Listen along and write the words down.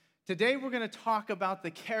Today we're going to talk about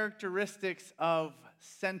the characteristics of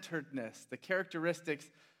centeredness. The characteristics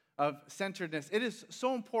of centeredness. It is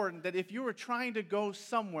so important that if you are trying to go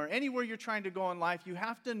somewhere, anywhere you're trying to go in life, you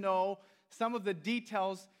have to know some of the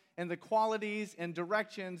details and the qualities and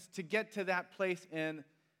directions to get to that place in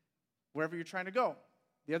wherever you're trying to go.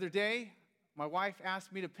 The other day, my wife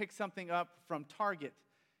asked me to pick something up from Target,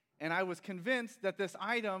 and I was convinced that this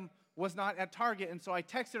item was not at Target, and so I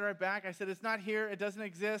texted her back. I said, it's not here, it doesn't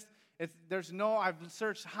exist. I've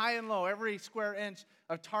searched high and low, every square inch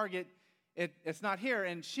of Target, it's not here.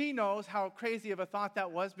 And she knows how crazy of a thought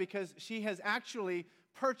that was because she has actually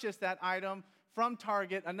purchased that item from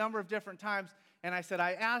Target a number of different times. And I said,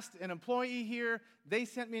 I asked an employee here, they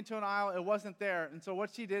sent me into an aisle, it wasn't there. And so what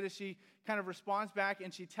she did is she kind of responds back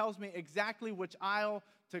and she tells me exactly which aisle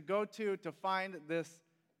to go to find this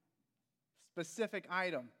specific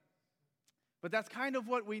item. But that's kind of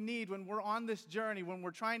what we need when we're on this journey, when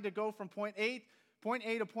we're trying to go from point A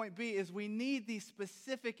to point B, is we need these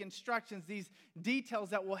specific instructions, these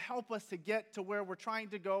details that will help us to get to where we're trying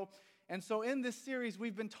to go. And so in this series,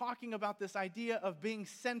 we've been talking about this idea of being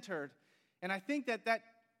centered. And I think that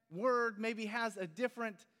word maybe has a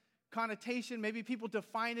different connotation. Maybe people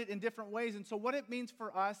define it in different ways. And so what it means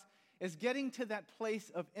for us is getting to that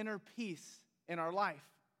place of inner peace in our life.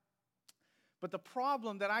 But the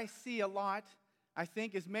problem that I see a lot, I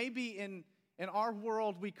think, is maybe in our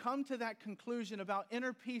world, we come to that conclusion about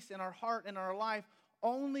inner peace in our heart and our life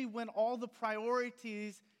only when all the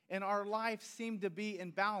priorities in our life seem to be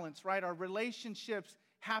in balance, right? Our relationships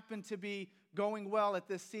happen to be going well at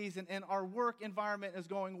this season, and our work environment is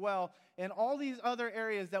going well, and all these other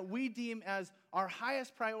areas that we deem as our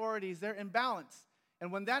highest priorities, they're in balance.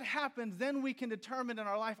 And when that happens, then we can determine in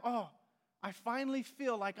our life, I finally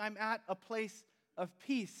feel like I'm at a place of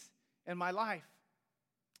peace in my life.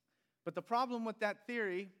 But the problem with that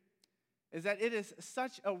theory is that it is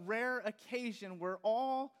such a rare occasion where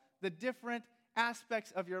all the different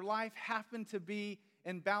aspects of your life happen to be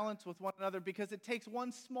in balance with one another, because it takes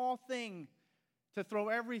one small thing to throw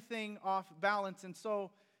everything off balance. And so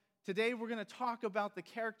today we're going to talk about the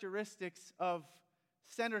characteristics of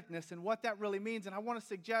centeredness and what that really means. And I want to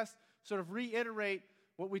suggest, sort of reiterate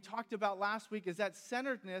what we talked about last week, is that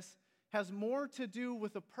centeredness has more to do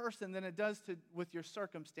with a person than it does with your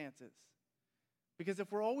circumstances. Because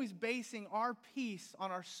if we're always basing our peace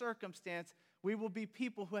on our circumstance, we will be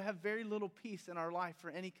people who have very little peace in our life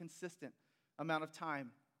for any consistent amount of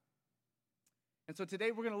time. And so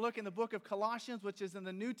today we're going to look in the book of Colossians, which is in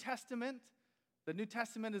the New Testament. The New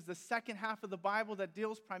Testament is the second half of the Bible that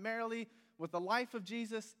deals primarily with the life of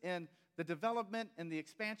Jesus and the development and the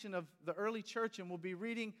expansion of the early church. And we'll be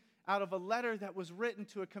reading out of a letter that was written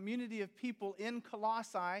to a community of people in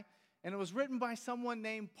Colossae. And it was written by someone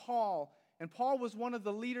named Paul. And Paul was one of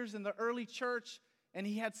the leaders in the early church. And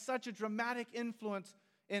he had such a dramatic influence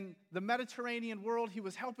in the Mediterranean world. He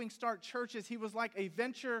was helping start churches. He was like a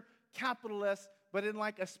venture capitalist, but in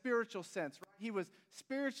like a spiritual sense, right? He was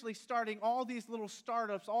spiritually starting all these little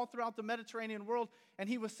startups all throughout the Mediterranean world, and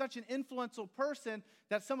he was such an influential person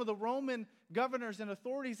that some of the Roman governors and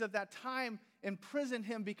authorities of that time imprisoned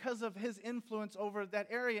him because of his influence over that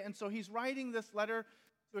area. And so he's writing this letter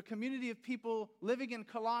to a community of people living in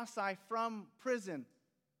Colossae from prison.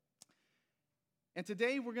 And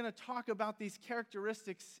today we're going to talk about these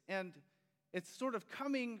characteristics, and it's sort of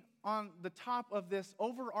coming on the top of this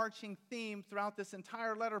overarching theme throughout this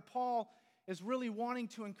entire letter. Paul is really wanting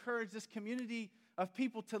to encourage this community of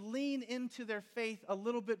people to lean into their faith a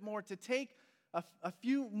little bit more, to take a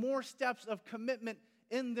few more steps of commitment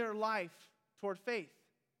in their life toward faith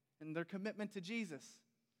and their commitment to Jesus.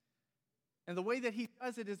 And the way that he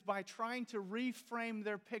does it is by trying to reframe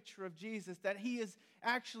their picture of Jesus, that he is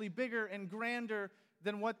actually bigger and grander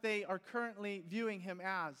than what they are currently viewing him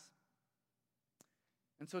as.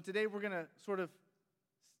 And so today we're going to sort of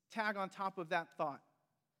tag on top of that thought.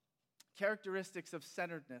 Characteristics of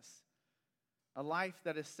centeredness. A life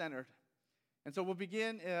that is centered. And so we'll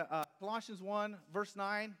begin Colossians 1, verse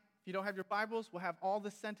 9. If you don't have your Bibles, we'll have all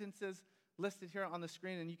the sentences listed here on the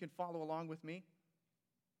screen, and you can follow along with me.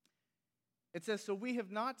 It says, "So we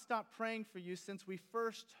have not stopped praying for you since we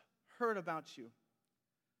first heard about you."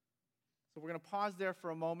 So we're going to pause there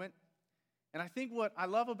for a moment. And I think what I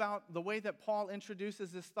love about the way that Paul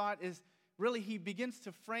introduces this thought is really he begins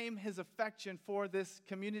to frame his affection for this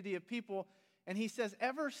community of people. And he says,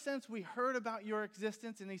 ever since we heard about your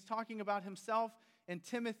existence, and he's talking about himself and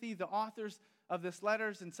Timothy, the authors of this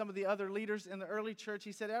letters, and some of the other leaders in the early church,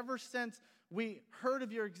 he said, ever since we heard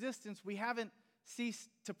of your existence, we haven't ceased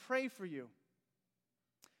to pray for you.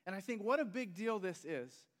 And I think what a big deal this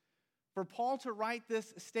is. for Paul to write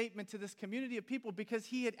this statement to this community of people because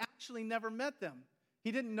he had actually never met them.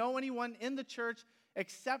 He didn't know anyone in the church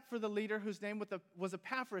except for the leader whose name was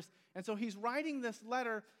Epaphras. And so he's writing this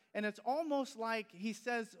letter, and it's almost like he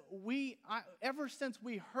says, ever since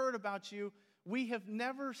we heard about you, we have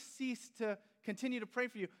never ceased to continue to pray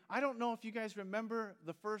for you. I don't know if you guys remember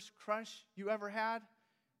the first crush you ever had,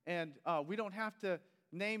 and we don't have to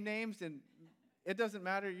name names, and it doesn't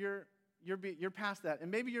matter. You're past that, and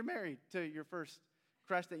maybe you're married to your first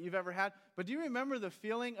crush that you've ever had. But do you remember the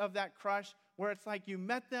feeling of that crush where it's like you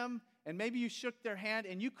met them, and maybe you shook their hand,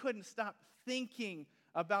 and you couldn't stop thinking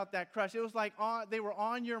about that crush? It was like they were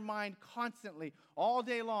on your mind constantly, all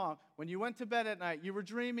day long. When you went to bed at night, you were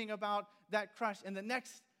dreaming about that crush and the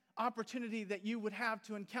next opportunity that you would have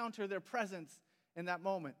to encounter their presence in that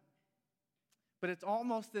moment. But it's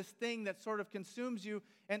almost this thing that sort of consumes you.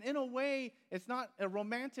 And in a way, it's not a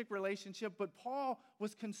romantic relationship, but Paul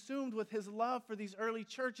was consumed with his love for these early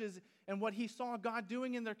churches and what he saw God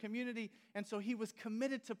doing in their community. And so he was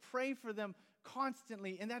committed to pray for them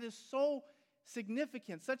constantly. And that is so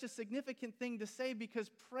significant, such a significant thing to say, because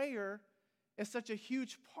prayer is such a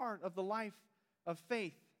huge part of the life of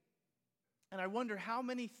faith. And I wonder how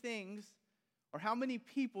many things or how many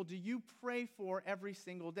people do you pray for every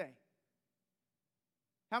single day?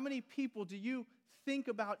 How many people do you think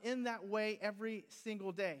about in that way every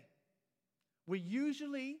single day? We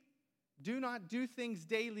usually do not do things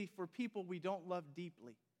daily for people we don't love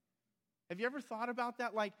deeply. Have you ever thought about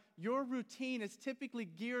that? Like, your routine is typically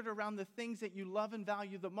geared around the things that you love and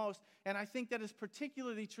value the most. And I think that is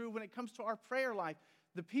particularly true when it comes to our prayer life.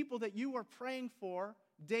 The people that you are praying for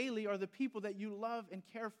daily are the people that you love and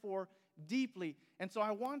care for deeply. And so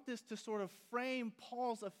I want this to sort of frame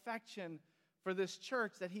Paul's affection for this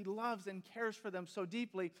church, that he loves and cares for them so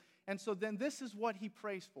deeply. And so then this is what he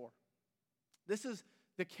prays for. This is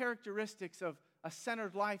the characteristics of a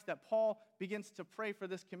centered life that Paul begins to pray for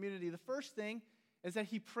this community. The first thing is that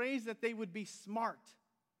he prays that they would be smart.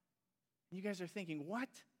 You guys are thinking, what?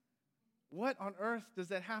 What on earth does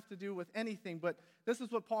that have to do with anything? But this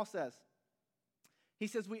is what Paul says. He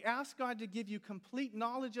says, we ask God to give you complete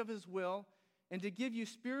knowledge of his will and to give you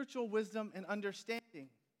spiritual wisdom and understanding.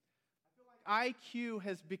 IQ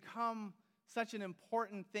has become such an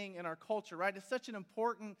important thing in our culture, right? It's such an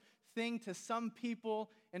important thing to some people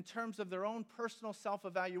in terms of their own personal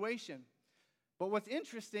self-evaluation. But what's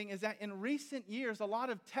interesting is that in recent years, a lot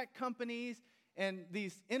of tech companies and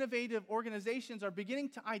these innovative organizations are beginning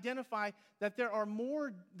to identify that there are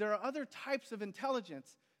other types of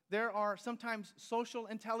intelligence. There are sometimes social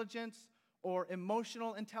intelligence or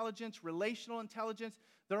emotional intelligence, relational intelligence.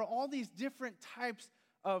 There are all these different types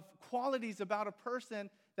of qualities about a person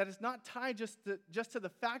that is not tied just to the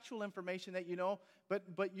factual information that you know,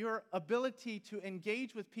 but your ability to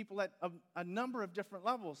engage with people at a number of different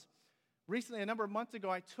levels. Recently, a number of months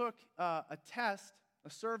ago, I took a test, a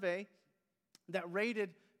survey, that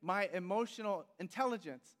rated my emotional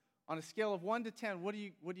intelligence on a scale of 1 to 10. What do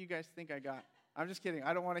you guys think I got? I'm just kidding.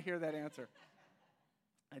 I don't want to hear that answer.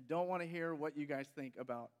 I don't want to hear what you guys think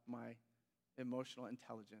about my emotional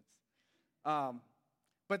intelligence.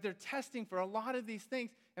 But they're testing for a lot of these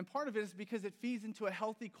things, and part of it is because it feeds into a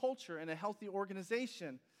healthy culture and a healthy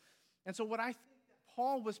organization. And so what I think that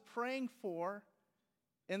Paul was praying for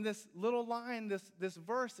in this little line, this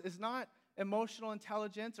verse, is not emotional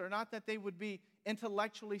intelligence or not that they would be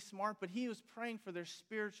intellectually smart, but he was praying for their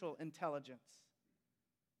spiritual intelligence.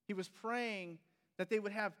 He was praying that they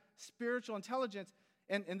would have spiritual intelligence,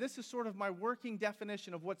 and this is sort of my working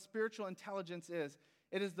definition of what spiritual intelligence is.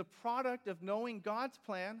 It is the product of knowing God's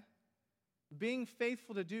plan, being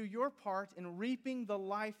faithful to do your part, and reaping the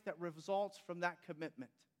life that results from that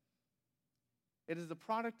commitment. It is the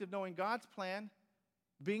product of knowing God's plan,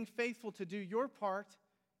 being faithful to do your part,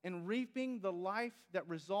 and reaping the life that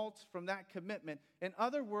results from that commitment. In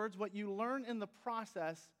other words, what you learn in the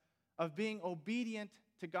process of being obedient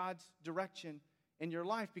to God's direction in your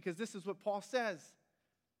life, because this is what Paul says.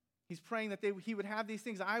 He's praying that he would have these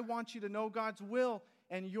things. I want you to know God's will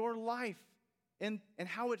and your life and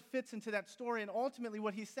how it fits into that story. And ultimately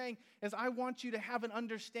what he's saying is, I want you to have an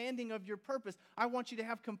understanding of your purpose. I want you to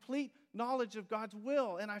have complete knowledge of God's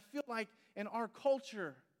will. And I feel like in our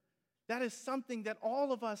culture, that is something that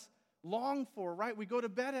all of us long for, right? We go to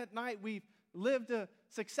bed at night, we've lived a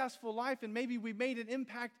successful life, and maybe we made an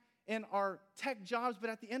impact in our tech jobs, but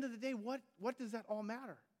at the end of the day, what does that all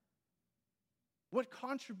matter? What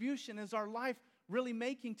contribution is our life really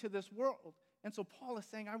making to this world? And so Paul is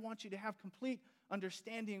saying, I want you to have complete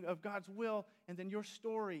understanding of God's will and then your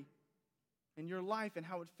story and your life and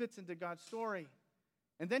how it fits into God's story.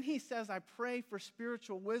 And then he says, I pray for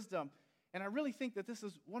spiritual wisdom. And I really think that this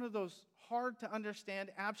is one of those hard to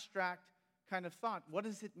understand, abstract kind of thought. What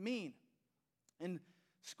does it mean? In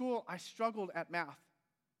school, I struggled at math.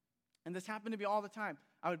 And this happened to me all the time.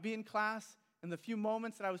 I would be in class, and the few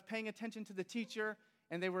moments that I was paying attention to the teacher,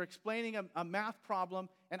 and they were explaining a math problem,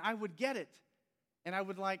 and I would get it. And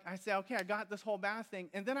I say, okay, I got this whole math thing.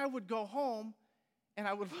 And then I would go home, and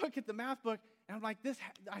I would look at the math book, and I'm like,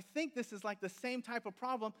 I think this is like the same type of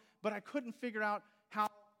problem, but I couldn't figure out how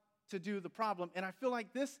to do the problem. And I feel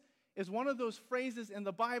like this is one of those phrases in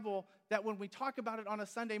the Bible that when we talk about it on a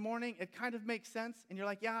Sunday morning, it kind of makes sense, and you're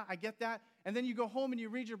like, yeah, I get that. And then you go home and you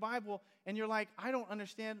read your Bible, and you're like, I don't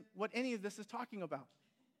understand what any of this is talking about.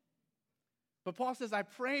 But Paul says, I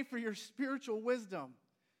pray for your spiritual wisdom.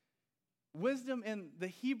 Wisdom in the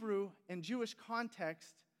Hebrew and Jewish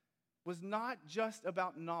context was not just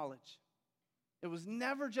about knowledge. It was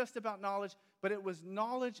never just about knowledge, but it was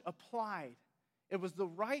knowledge applied. It was the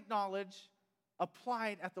right knowledge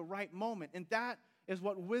applied at the right moment. And that is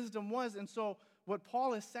what wisdom was. And so what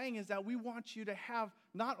Paul is saying is that we want you to have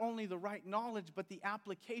not only the right knowledge, but the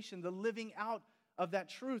application, the living out of that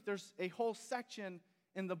truth. There's a whole section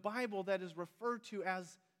in the Bible that is referred to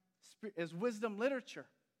as wisdom literature.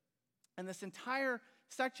 And this entire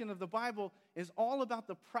section of the Bible is all about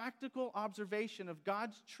the practical observation of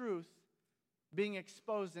God's truth being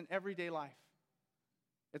exposed in everyday life.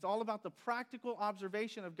 It's all about the practical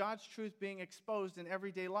observation of God's truth being exposed in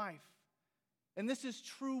everyday life. And this is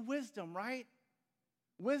true wisdom, right?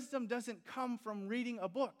 Wisdom doesn't come from reading a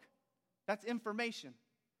book. That's information.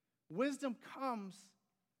 Wisdom comes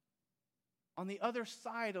on the other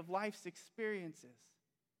side of life's experiences.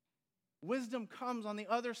 Wisdom comes on the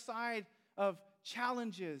other side of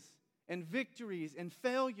challenges and victories and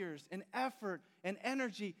failures and effort and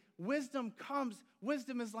energy. Wisdom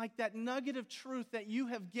is like that nugget of truth that you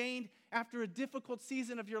have gained after a difficult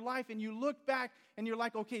season of your life, and you look back and you're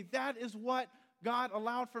like, okay, that is what God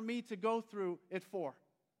allowed for me to go through it for.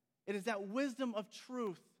 It is that wisdom of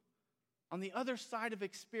truth on the other side of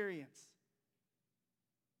experience.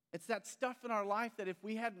 It's that stuff in our life that if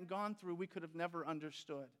we hadn't gone through, we could have never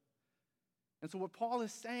understood. And so what Paul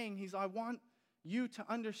is saying, I want you to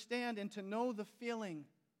understand and to know the feeling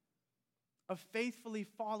of faithfully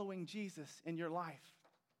following Jesus in your life.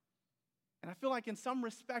 And I feel like in some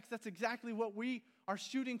respects, that's exactly what we are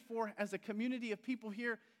shooting for as a community of people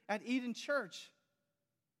here at Eden Church.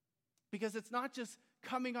 Because it's not just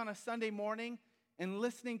coming on a Sunday morning and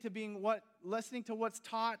listening to what's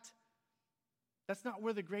taught. That's not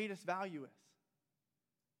where the greatest value is.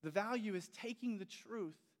 The value is taking the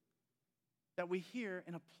truth that we hear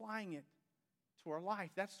and applying it to our life.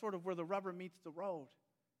 That's sort of where the rubber meets the road.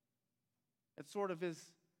 It sort of is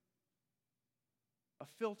a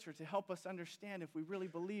filter to help us understand if we really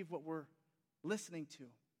believe what we're listening to.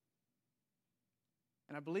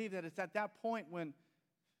 And I believe that it's at that point when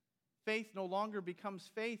faith no longer becomes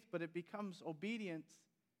faith, but it becomes obedience.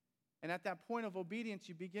 And at that point of obedience,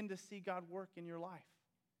 you begin to see God work in your life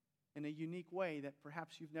in a unique way that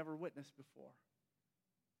perhaps you've never witnessed before.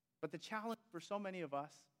 But the challenge for so many of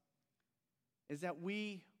us is that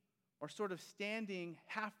we are sort of standing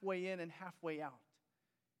halfway in and halfway out.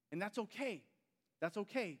 And that's okay. That's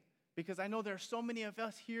okay. Because I know there are so many of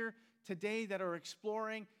us here today that are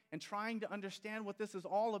exploring and trying to understand what this is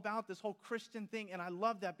all about, this whole Christian thing. And I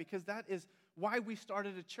love that because that is why we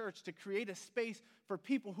started a church, to create a space for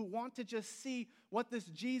people who want to just see what this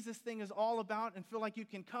Jesus thing is all about and feel like you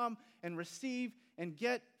can come and receive and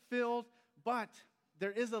get filled. But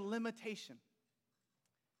there is a limitation.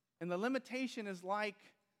 And the limitation is like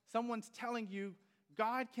someone's telling you,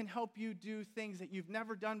 God can help you do things that you've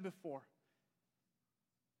never done before.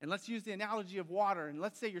 And let's use the analogy of water. And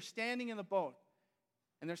let's say you're standing in the boat.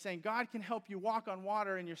 And they're saying, God can help you walk on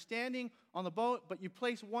water. And you're standing on the boat, but you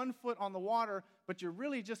place one foot on the water, but you're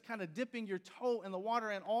really just kind of dipping your toe in the water,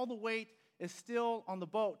 and all the weight is still on the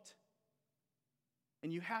boat.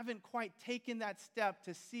 And you haven't quite taken that step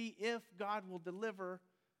to see if God will deliver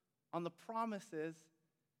on the promises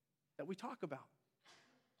that we talk about.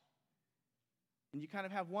 And you kind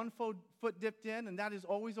of have one foot dipped in, and that is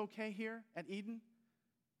always okay here at Eden.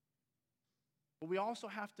 But we also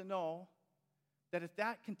have to know that if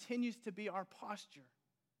that continues to be our posture,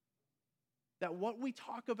 that what we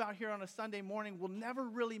talk about here on a Sunday morning will never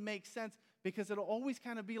really make sense, because it'll always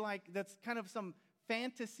kind of be like that's kind of some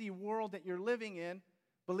fantasy world that you're living in,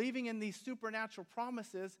 believing in these supernatural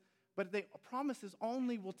promises, but the promises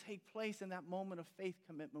only will take place in that moment of faith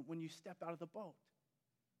commitment when you step out of the boat.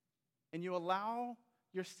 And you allow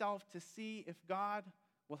yourself to see if God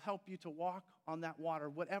will help you to walk on that water,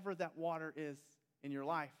 whatever that water is in your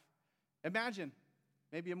life. Imagine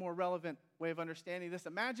maybe a more relevant way of understanding this.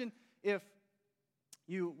 Imagine if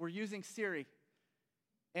you were using Siri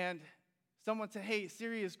and someone said, hey,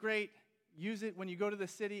 Siri is great. Use it when you go to the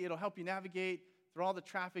city. It'll help you navigate through all the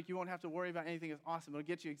traffic. You won't have to worry about anything. It's awesome. It'll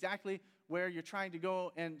get you exactly where you're trying to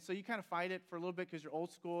go. And so you kind of fight it for a little bit because you're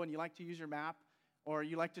old school and you like to use your map, or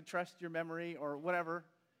you like to trust your memory, or whatever.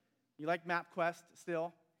 You like MapQuest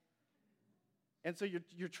still. And so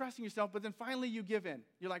you're trusting yourself, but then finally you give in.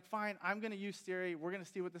 You're like, fine, I'm going to use Siri. We're going to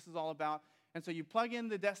see what this is all about. And so you plug in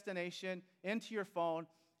the destination into your phone,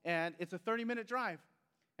 and it's a 30-minute drive.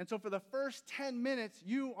 And so for the first 10 minutes,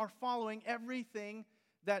 you are following everything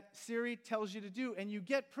that Siri tells you to do. And you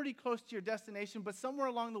get pretty close to your destination, but somewhere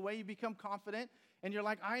along the way, you become confident. And you're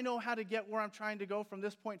like, I know how to get where I'm trying to go from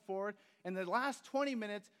this point forward. And the last 20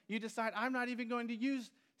 minutes, you decide, I'm not even going to use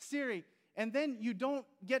Siri. And then you don't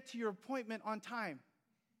get to your appointment on time.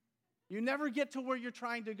 You never get to where you're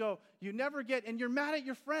trying to go. You never get, and you're mad at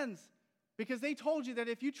your friends because they told you that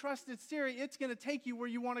if you trusted Siri, it's going to take you where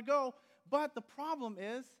you want to go. But the problem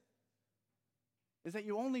is that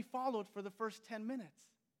you only followed for the first 10 minutes.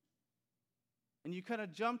 And you kind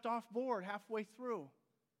of jumped off board halfway through.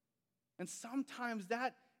 And sometimes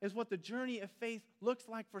that is what the journey of faith looks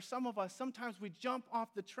like for some of us. Sometimes we jump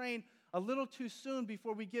off the train a little too soon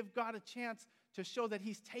before we give God a chance to show that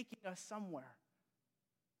He's taking us somewhere.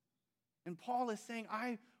 And Paul is saying,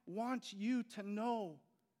 I want you to know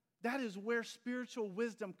that is where spiritual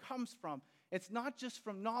wisdom comes from. It's not just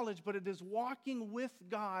from knowledge, but it is walking with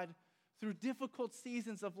God through difficult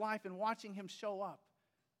seasons of life and watching Him show up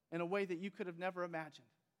in a way that you could have never imagined.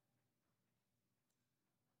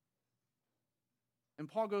 And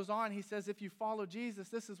Paul goes on, he says, if you follow Jesus,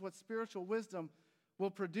 this is what spiritual wisdom will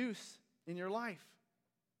produce in your life.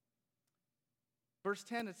 Verse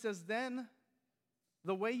 10, it says, then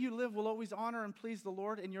the way you live will always honor and please the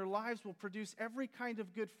Lord, and your lives will produce every kind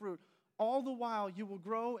of good fruit. All the while, you will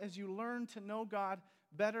grow as you learn to know God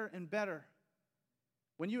better and better.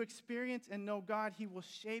 When you experience and know God, He will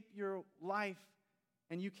shape your life,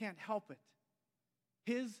 and you can't help it.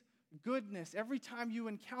 His goodness, every time you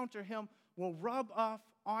encounter Him, will rub off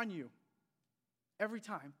on you. Every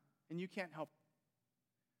time, and you can't help it.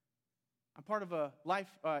 I'm part of a life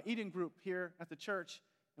eating group here at the church,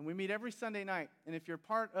 and we meet every Sunday night. And if you're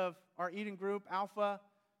part of our eating group, Alpha,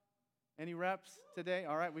 any reps today?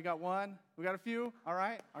 All right, we got one. We got a few. All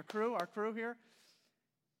right, our crew here.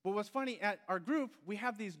 But what's funny, at our group, we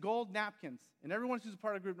have these gold napkins. And everyone who's a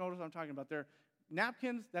part of the group knows what I'm talking about. They're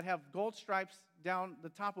napkins that have gold stripes down the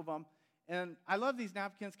top of them. And I love these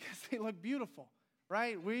napkins because they look beautiful,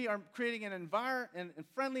 right? We are creating an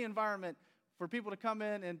friendly environment for people to come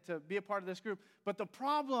in and to be a part of this group. But the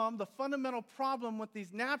fundamental problem with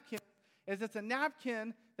these napkins is it's a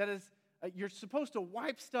napkin that is, you're supposed to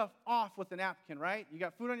wipe stuff off with the napkin, right? You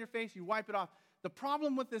got food on your face, you wipe it off. The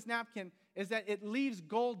problem with this napkin is that it leaves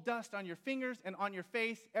gold dust on your fingers and on your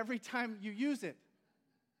face every time you use it.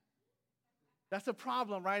 That's a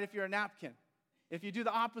problem, right, if you're a napkin. If you do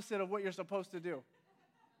the opposite of what you're supposed to do.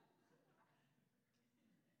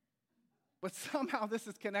 But somehow this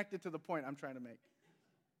is connected to the point I'm trying to make.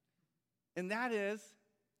 And that is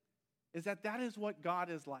what God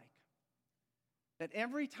is like. That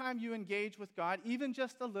every time you engage with God, even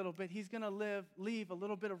just a little bit, He's going to leave a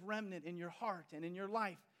little bit of remnant in your heart and in your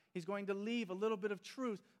life. He's going to leave a little bit of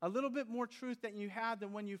truth, a little bit more truth than you had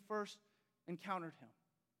than when you first encountered Him.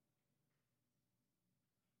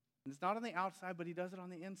 And it's not on the outside, but He does it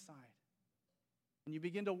on the inside. And you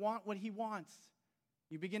begin to want what He wants.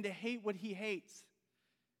 You begin to hate what He hates.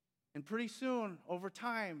 And pretty soon, over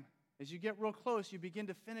time, as you get real close, you begin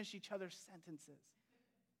to finish each other's sentences.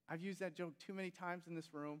 I've used that joke too many times in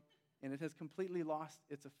this room, and it has completely lost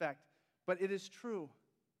its effect. But it is true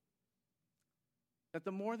that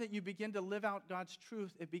the more that you begin to live out God's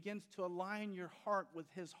truth, it begins to align your heart with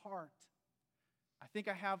His heart. I think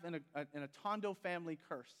I have an Atondo family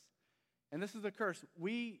curse. And this is a curse.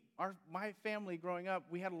 My family growing up,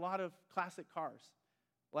 we had a lot of classic cars.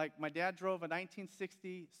 Like my dad drove a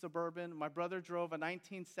 1960 Suburban, my brother drove a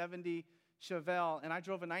 1970 Chevelle, and I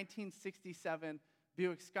drove a 1967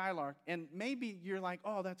 Buick Skylark. And maybe you're like,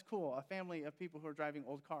 oh, that's cool, a family of people who are driving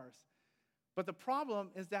old cars. But the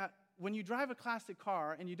problem is that when you drive a classic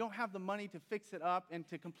car and you don't have the money to fix it up and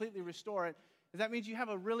to completely restore it, that means you have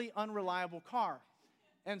a really unreliable car.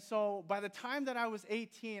 And so by the time that I was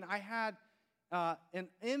 18, I had an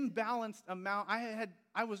imbalanced amount.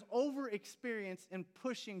 I was over-experienced in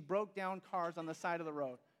pushing broke-down cars on the side of the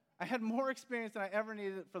road. I had more experience than I ever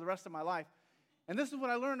needed for the rest of my life. And this is what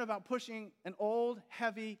I learned about pushing an old,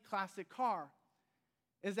 heavy, classic car,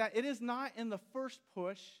 is that it is not in the first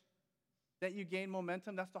push that you gain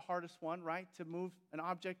momentum. That's the hardest one, right? To move an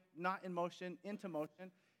object not in motion into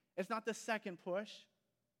motion. It's not the second push.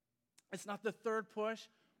 It's not the third push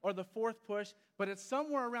or the fourth push, but it's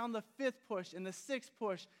somewhere around the fifth push and the sixth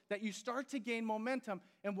push that you start to gain momentum.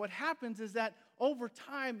 And what happens is that over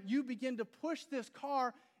time, you begin to push this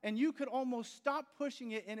car, and you could almost stop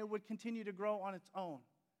pushing it, and it would continue to grow on its own.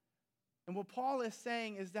 And what Paul is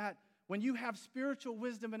saying is that when you have spiritual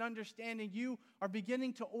wisdom and understanding, you are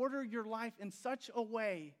beginning to order your life in such a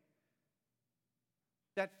way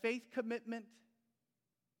that faith commitment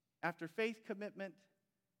after faith commitment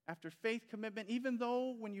after faith commitment, even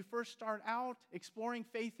though when you first start out, exploring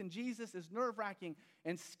faith in Jesus is nerve-wracking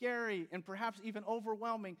and scary and perhaps even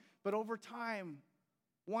overwhelming, but over time,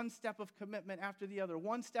 one step of commitment after the other,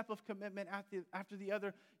 one step of commitment after the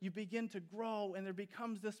other, you begin to grow, and there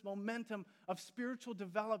becomes this momentum of spiritual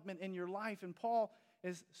development in your life. And Paul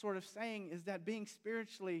is sort of saying is that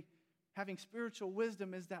having spiritual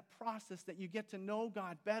wisdom is that process that you get to know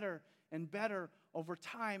God better and better over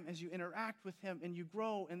time as you interact with Him and you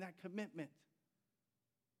grow in that commitment.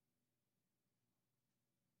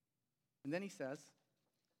 And then he says,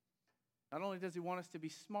 not only does he want us to be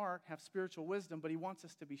smart, have spiritual wisdom, but he wants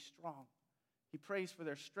us to be strong. He prays for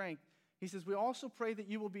their strength. He says, we also pray that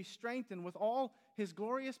you will be strengthened with all His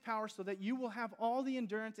glorious power so that you will have all the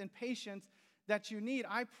endurance and patience that you need.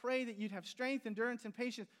 I pray that you'd have strength, endurance, and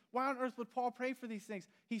patience. Why on earth would Paul pray for these things?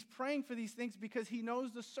 He's praying for these things because he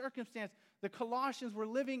knows the circumstance. The Colossians were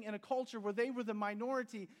living in a culture where they were the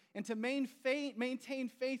minority, and to maintain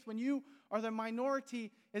faith when you are the minority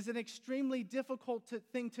is an extremely difficult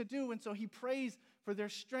thing to do. And so he prays for their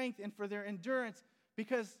strength and for their endurance,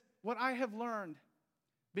 because what I have learned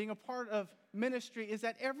being a part of ministry is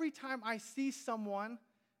that every time I see someone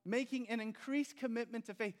making an increased commitment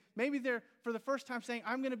to faith, maybe they're for the first time saying,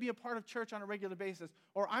 I'm going to be a part of church on a regular basis,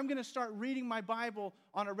 or I'm going to start reading my Bible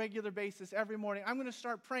on a regular basis every morning, I'm going to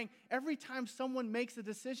start praying. Every time someone makes a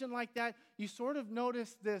decision like that, you sort of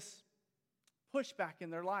notice this pushback in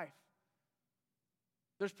their life.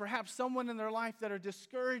 There's perhaps someone in their life that are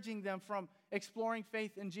discouraging them from exploring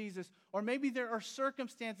faith in Jesus. Or maybe there are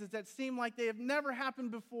circumstances that seem like they have never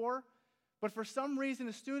happened before, but for some reason,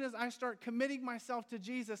 as soon as I start committing myself to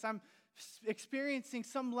Jesus, I'm experiencing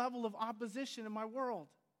some level of opposition in my world.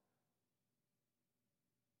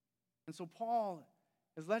 And so Paul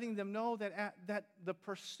is letting them know that the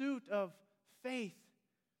pursuit of faith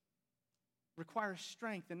requires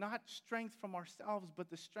strength, and not strength from ourselves,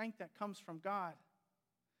 but the strength that comes from God.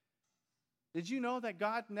 Did you know that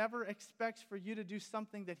God never expects for you to do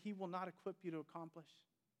something that He will not equip you to accomplish?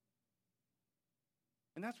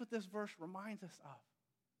 And that's what this verse reminds us of.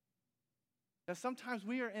 That sometimes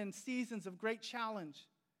we are in seasons of great challenge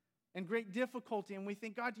and great difficulty, and we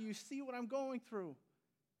think, God, do you see what I'm going through?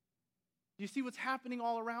 Do you see what's happening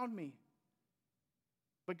all around me?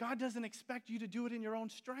 But God doesn't expect you to do it in your own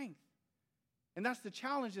strength. And that's the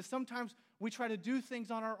challenge, is sometimes we try to do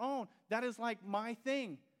things on our own. That is like my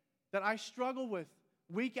thing that I struggle with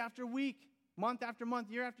week after week, month after month,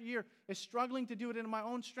 year after year, is struggling to do it in my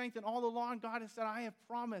own strength. And all along, God has said, I have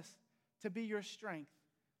promised to be your strength.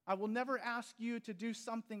 I will never ask you to do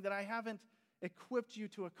something that I haven't equipped you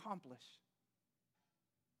to accomplish.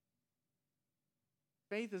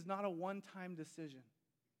 Faith is not a one-time decision,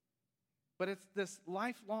 but it's this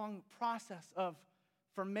lifelong process of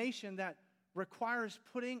formation that requires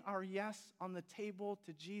putting our yes on the table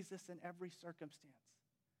to Jesus in every circumstance.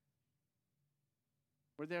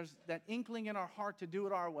 Where there's that inkling in our heart to do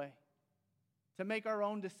it our way, to make our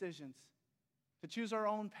own decisions, to choose our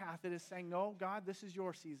own path. It is saying, no, God, this is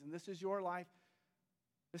your season. This is your life.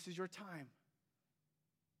 This is your time.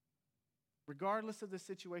 Regardless of the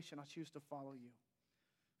situation, I'll choose to follow you.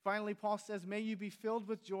 Finally, Paul says, may you be filled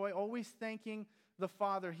with joy, always thanking the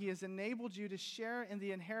Father. He has enabled you to share in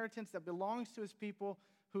the inheritance that belongs to His people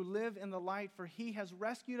who live in the light, for He has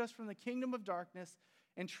rescued us from the kingdom of darkness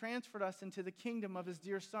and transferred us into the kingdom of His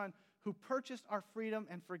dear Son, who purchased our freedom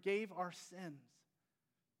and forgave our sins.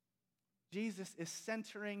 Jesus is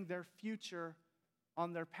centering their future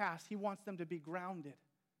on their past. He wants them to be grounded.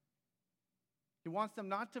 He wants them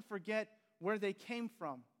not to forget where they came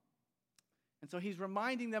from. And so He's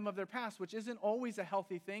reminding them of their past, which isn't always a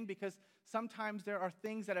healthy thing, because sometimes there are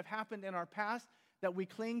things that have happened in our past that we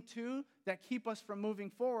cling to that keep us from moving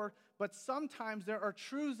forward. But sometimes there are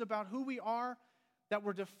truths about who we are that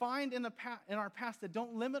were defined in our past that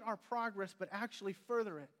don't limit our progress, but actually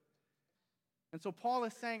further it. And so Paul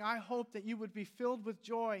is saying, I hope that you would be filled with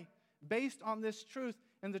joy based on this truth.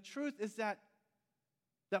 And the truth is that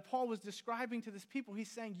Paul was describing to this people. He's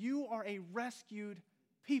saying, you are a rescued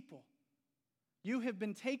people. You have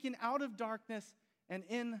been taken out of darkness and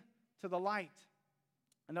into the light.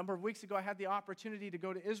 A number of weeks ago, I had the opportunity to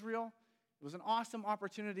go to Israel. It was an awesome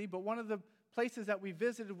opportunity, but one of the places that we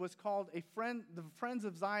visited was called the Friends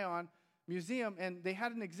of Zion Museum, and they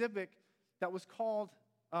had an exhibit that was called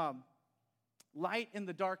Light in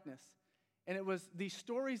the Darkness. And it was these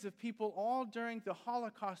stories of people all during the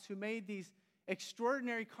Holocaust who made these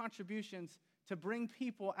extraordinary contributions to bring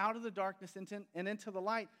people out of the darkness and into the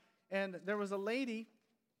light. And there was a lady,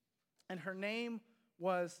 and her name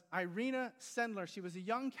was Irina Sendler. She was a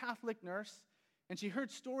young Catholic nurse, and she heard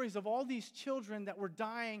stories of all these children that were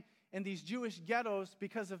dying in these Jewish ghettos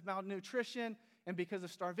because of malnutrition and because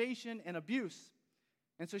of starvation and abuse.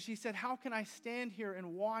 And so she said, how can I stand here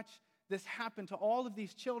and watch this happen to all of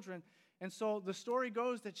these children? And so the story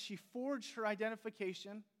goes that she forged her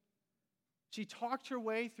identification. She talked her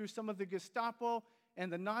way through some of the Gestapo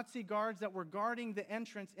and the Nazi guards that were guarding the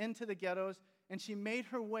entrance into the ghettos, and she made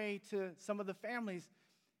her way to some of the families.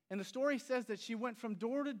 And the story says that she went from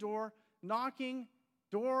door to door, knocking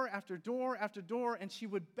door after door after door, and she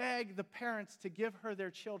would beg the parents to give her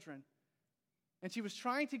their children. And she was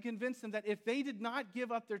trying to convince them that if they did not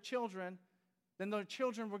give up their children, then their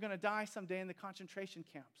children were going to die someday in the concentration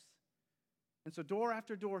camps. And so door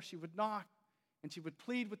after door, she would knock, and she would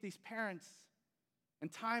plead with these parents.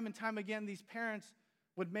 And time again, these parents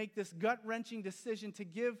would make this gut-wrenching decision to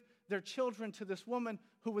give their children to this woman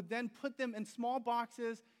who would then put them in small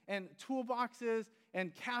boxes and toolboxes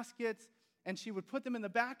and caskets, and she would put them in the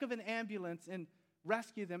back of an ambulance and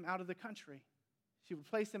rescue them out of the country. She would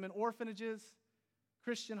place them in orphanages,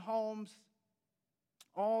 Christian homes,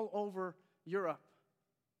 all over Europe.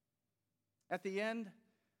 At the end,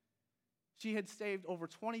 she had saved over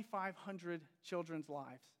 2,500 children's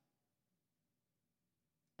lives.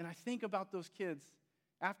 And I think about those kids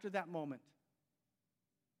after that moment,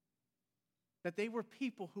 that they were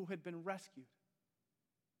people who had been rescued,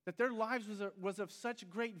 that their lives was of such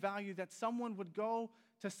great value that someone would go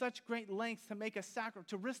to such great lengths to make a sacrifice,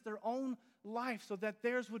 to risk their own life so that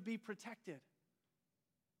theirs would be protected.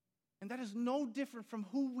 And that is no different from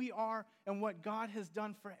who we are and what God has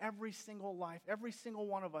done for every single life, every single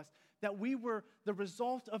one of us. That we were the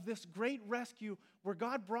result of this great rescue where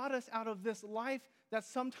God brought us out of this life that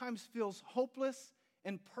sometimes feels hopeless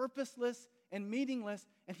and purposeless and meaningless,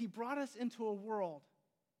 and He brought us into a world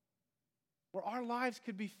where our lives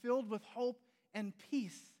could be filled with hope and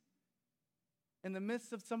peace in the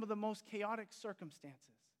midst of some of the most chaotic circumstances.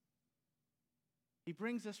 He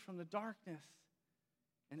brings us from the darkness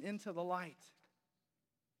and into the light.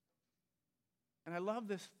 And I love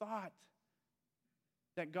this thought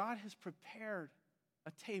that God has prepared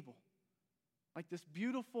a table, like this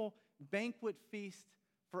beautiful banquet feast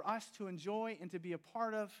for us to enjoy and to be a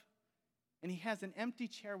part of, and He has an empty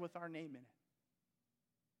chair with our name in it.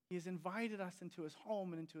 He has invited us into His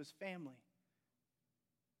home and into His family.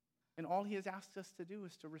 And all He has asked us to do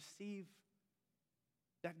is to receive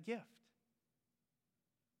that gift,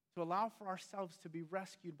 to allow for ourselves to be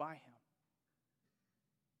rescued by Him.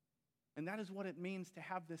 And that is what it means to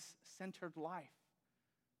have this centered life,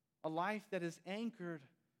 a life that is anchored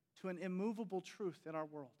to an immovable truth in our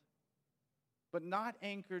world, but not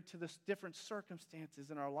anchored to the different circumstances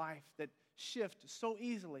in our life that shift so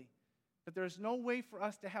easily that there's no way for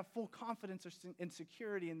us to have full confidence and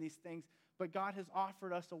security in these things, but God has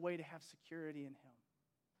offered us a way to have security in Him.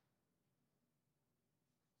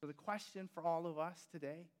 So the question for all of us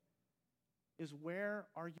today is, where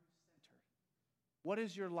are you centered? What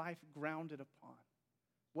is your life grounded upon?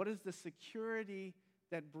 What is the security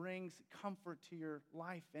that brings comfort to your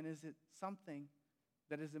life, and is it something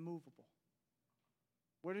that is immovable?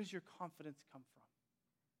 Where does your confidence come from?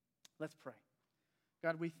 Let's pray.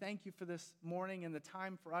 God, we thank You for this morning and the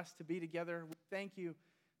time for us to be together. We thank You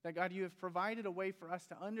that, God, You have provided a way for us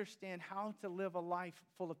to understand how to live a life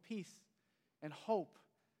full of peace and hope.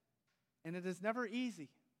 And it is never easy,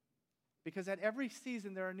 because at every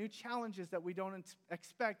season there are new challenges that we don't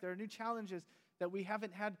expect. There are new challenges that we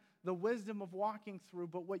haven't had the wisdom of walking through.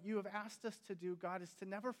 But what You have asked us to do, God, is to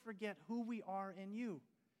never forget who we are in You.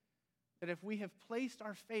 That if we have placed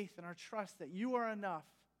our faith and our trust that You are enough,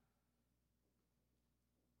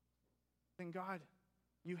 then God,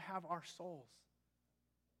 You have our souls.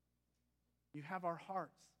 You have our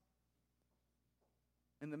hearts.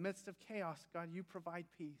 In the midst of chaos, God, You provide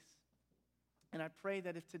peace. And I pray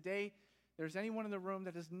that if today there's anyone in the room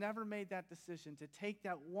that has never made that decision to take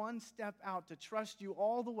that one step out, to trust You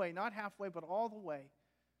all the way, not halfway, but all the way,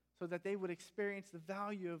 so that they would experience the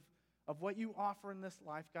value of what You offer in this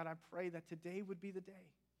life, God, I pray that today would be the day.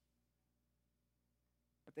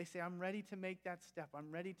 But they say, I'm ready to make that step.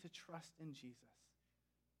 I'm ready to trust in Jesus.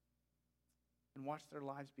 And watch their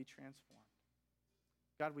lives be transformed.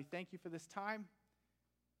 God, we thank you for this time.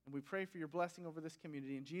 And we pray for your blessing over this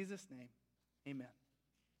community. In Jesus' name, amen.